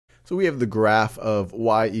So we have the graph of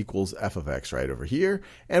y equals f of x right over here,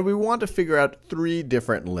 and we want to figure out 3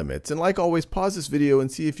 different limits. And like always, pause this video and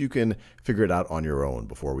see if you can figure it out on your own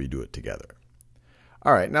before we do it together.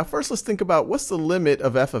 All right, now first let's think about what's the limit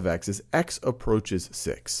of f of x as x approaches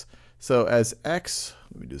 6. So as x,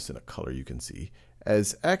 let me do this in a color you can see,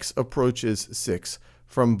 as x approaches 6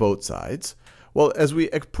 from both sides, well, as we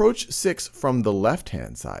approach 6 from the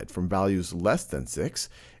left-hand side, from values less than 6,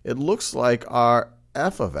 it looks like our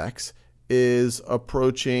f of x is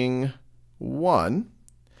approaching 1.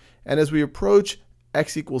 And as we approach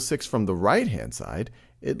x equals 6 from the right-hand side,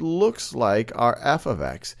 it looks like our f of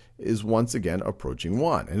x is once again approaching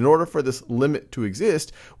 1. And in order for this limit to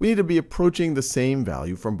exist, we need to be approaching the same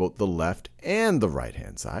value from both the left and the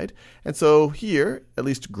right-hand side. And so here, at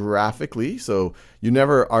least graphically, so you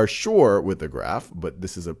never are sure with the graph, but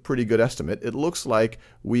this is a pretty good estimate, it looks like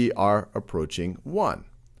we are approaching 1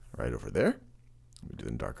 right over there. Let me do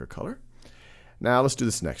it in darker color. Now let's do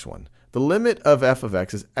this next one. The limit of f of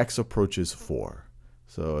x as x approaches 4.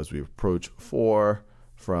 So as we approach 4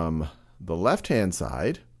 from the left-hand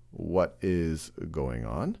side, what is going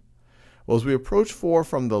on? Well, as we approach 4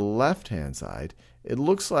 from the left-hand side, it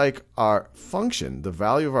looks like our function, the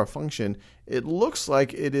value of our function, it looks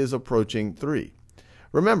like it is approaching 3.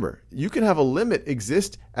 Remember, you can have a limit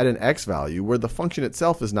exist at an x value where the function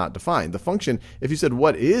itself is not defined. The function, if you said,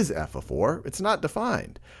 what is f of 4? It's not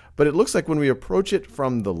defined. But it looks like when we approach it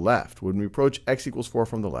from the left, when we approach x equals 4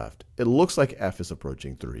 from the left, it looks like f is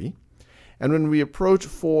approaching 3. And when we approach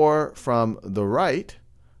 4 from the right,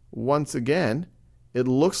 once again, it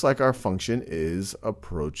looks like our function is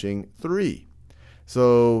approaching 3.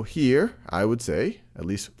 So here, I would say, at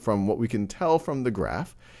least from what we can tell from the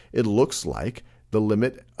graph, it looks like the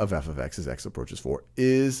limit of f of x as x approaches 4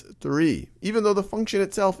 is 3, even though the function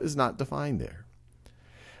itself is not defined there.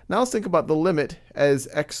 Now let's think about the limit as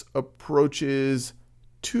x approaches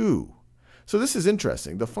 2. So this is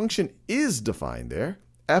interesting. The function is defined there.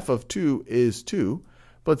 F of 2 is 2.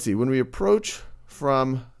 But let's see, when we approach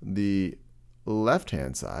from the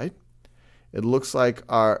left-hand side, it looks like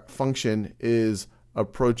our function is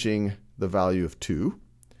approaching the value of 2.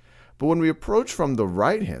 But when we approach from the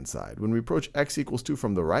right-hand side, when we approach x equals 2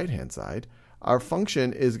 from the right-hand side, our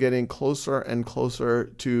function is getting closer and closer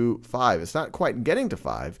to 5. It's not quite getting to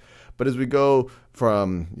 5, but as we go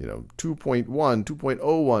from 2.1,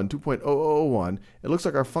 2.01, 2.001, it looks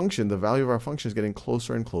like our function, the value of our function, is getting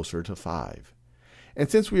closer and closer to 5. And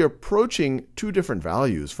since we are approaching 2 different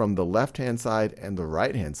values from the left-hand side and the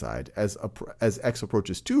right-hand side, as x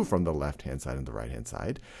approaches 2 from the left-hand side and the right-hand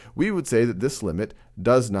side, we would say that this limit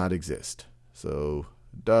does not exist. So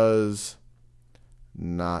does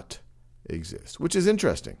not exist, which is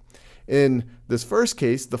interesting. In this first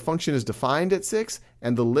case, the function is defined at 6,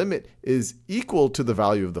 and the limit is equal to the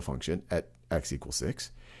value of the function at x equals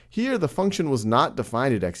 6. Here, the function was not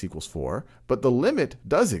defined at x equals 4, but the limit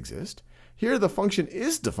does exist. Here, the function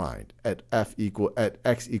is defined at x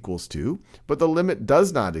equals 2, but the limit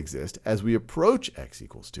does not exist as we approach x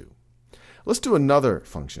equals 2. Let's do another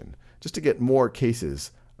function, just to get more cases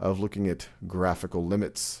of looking at graphical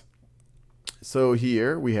limits. So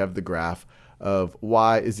here we have the graph of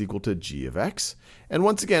y is equal to g of x. And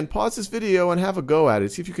once again, pause this video and have a go at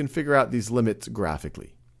it. See if you can figure out these limits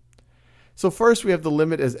graphically. So first, we have the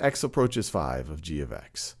limit as x approaches 5 of g of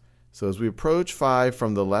x. So as we approach 5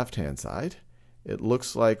 from the left-hand side, it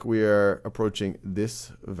looks like we are approaching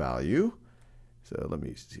this value. So let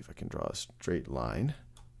me see if I can draw a straight line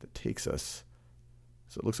that takes us.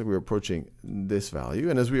 So it looks like we're approaching this value.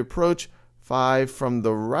 And as we approach 5 from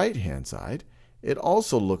the right-hand side, it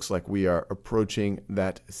also looks like we are approaching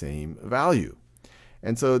that same value.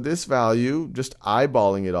 And so this value, just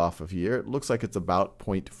eyeballing it off of here, it looks like it's about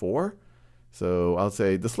 0.4. So I'll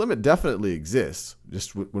say this limit definitely exists.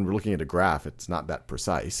 Just when we're looking at a graph, it's not that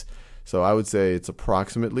precise. So I would say it's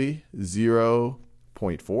approximately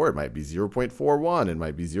 0.4. It might be 0.41. It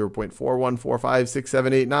might be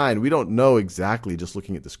 0.41456789. We don't know exactly just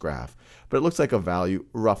looking at this graph, but it looks like a value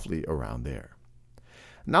roughly around there.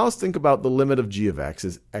 Now let's think about the limit of g of x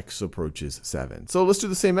as x approaches 7. So let's do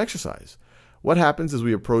the same exercise. What happens as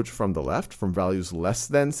we approach from the left, from values less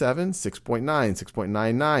than 7, 6.9, 6.99,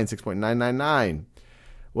 6.999?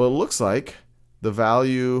 Well, it looks like the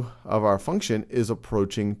value of our function is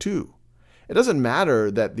approaching 2. It doesn't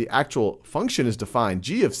matter that the actual function is defined.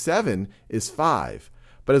 G of 7 is 5.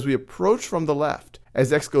 But as we approach from the left,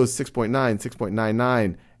 as x goes 6.9,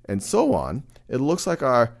 6.99, and so on, it looks like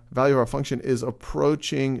our value of our function is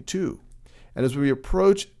approaching 2. And as we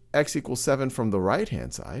approach x equals 7 from the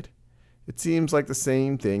right-hand side, it seems like the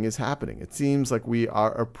same thing is happening. It seems like we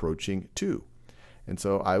are approaching 2. And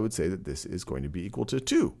so I would say that this is going to be equal to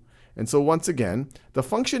 2. And so once again, the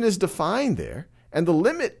function is defined there, and the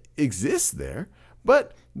limit exists there,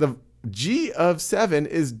 but the g of 7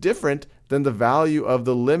 is different than the value of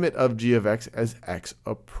the limit of g of x as x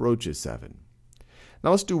approaches 7.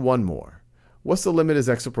 Now let's do one more. What's the limit as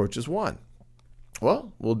x approaches 1?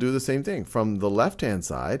 Well, we'll do the same thing. From the left-hand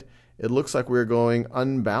side, it looks like we're going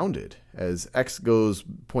unbounded. As x goes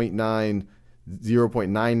 0.9, 0.99,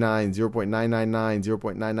 0.999,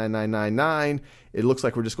 0.99999, it looks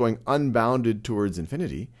like we're just going unbounded towards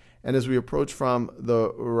infinity. And as we approach from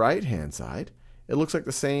the right-hand side, it looks like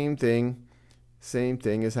the same thing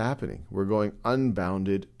is happening. We're going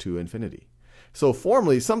unbounded to infinity. So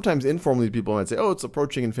formally, sometimes informally, people might say, oh, it's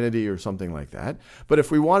approaching infinity or something like that. But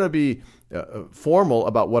if we want to be formal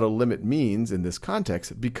about what a limit means in this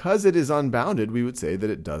context, because it is unbounded, we would say that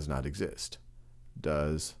it does not exist.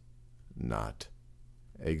 Does not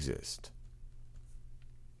exist.